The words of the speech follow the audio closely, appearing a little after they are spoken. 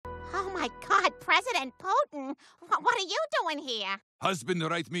Oh, my God, President Putin. What are you doing here? Husband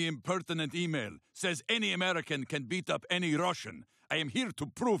write me impertinent email. Says any American can beat up any Russian. I am here to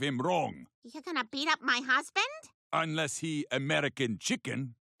prove him wrong. You're gonna beat up my husband? Unless he American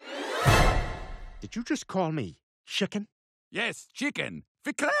chicken. Did you just call me chicken? Yes, chicken.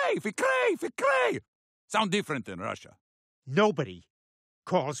 Ficré. Sound different in Russia. Nobody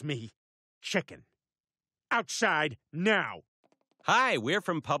calls me chicken. Outside now. Hi, we're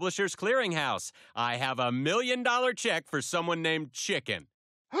from Publishers Clearinghouse. I have $1 million check for someone named Chicken.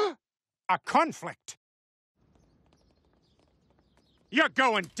 A conflict. You're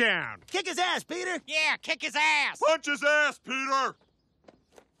going down. Kick his ass, Peter. Yeah, kick his ass. Punch his ass, Peter!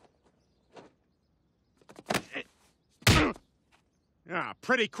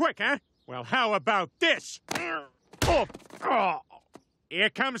 Pretty quick, huh? Well, how about this? Oh. Here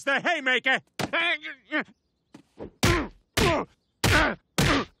comes the haymaker.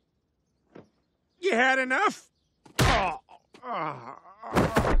 You had enough? There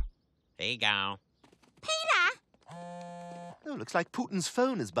you go. Peter! Oh, looks like Putin's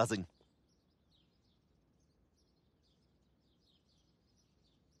phone is buzzing.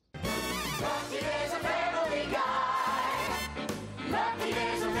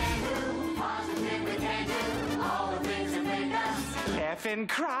 Laugh and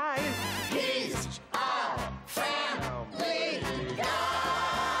cry. He's our family.